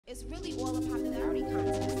It's really all a popularity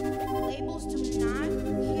contest. Labels do not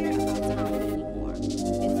care about talent anymore.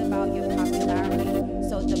 It's about your popularity.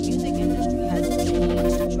 So the music industry has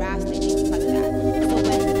changed drastically because of that. So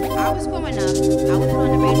when I was growing up, I would put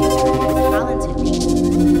on the radio with talented people.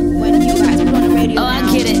 When you guys put on the radio I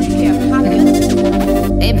now, get it. you hear popular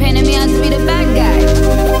people. They painted me out to be the bad guy.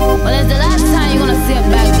 Well, it's the last time you're gonna see a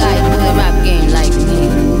bad guy do the rap game like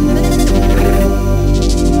me.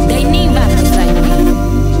 They need rappers like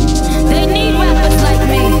me. They need rappers like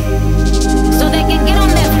me, so they can get on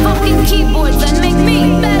their fucking keyboards and make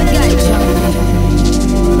me bad guy jump.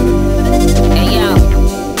 Hey yo,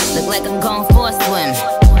 look like I'm going for a swim.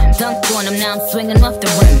 Dunked on him, now I'm swinging off the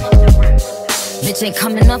rim. Bitch ain't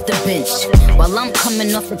coming off the bench, while I'm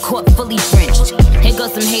coming off the court fully drenched. Here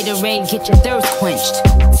goes some haterade, get your thirst quenched.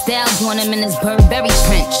 Style on him in his Burberry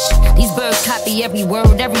trench. These birds copy every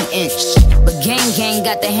word, every inch. But gang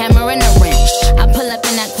got the hammer and the wrench. I pull up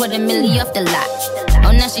in that $250,000 off the lot.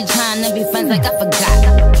 Oh, now she trying to be friends like I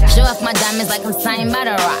forgot. Show off my diamonds like I'm signed by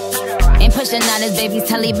the rock. Ain't pushing out his baby's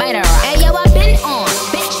telly by the rock. Hey yo, I been on,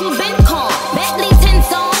 bitch you been con. Bentley tints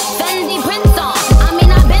on, Fendi prints on. I mean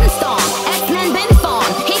I been storm, X-Men been form.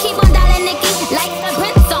 He keep on dialing Nicki like the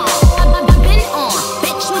Prince song. I been on,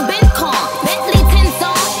 bitch you been con. Bentley tints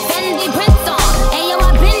on, Fendi prints on. Hey yo, I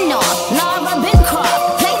been on, Laura been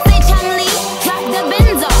crossed. Play say Chun-Li, drop the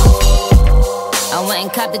Benz off. I went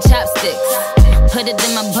and copped the chopsticks, put it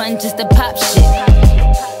in my bun just to pop shit.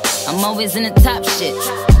 I'm always in the top shit.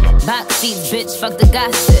 Box seats, bitch, fuck the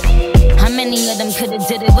gossip. How many of them could've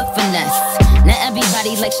did it with finesse? Now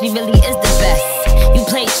everybody like she really is the best. You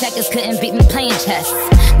played checkers, couldn't beat me playing chess.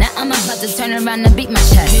 Now I'm about to turn around and beat my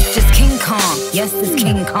chest. Bitch is King Kong, yes this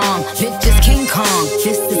King Kong. Bitch is King Kong,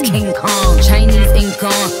 this is King Kong. Chinese ink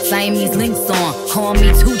on, Siamese links on. Call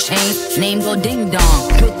me 2 Chainz, name go ding dong.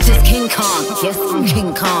 Bitch is King Kong, yes I'm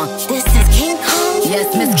King Kong. This is King Kong, yes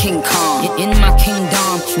Miss King Kong. In my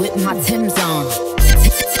kingdom with my Tim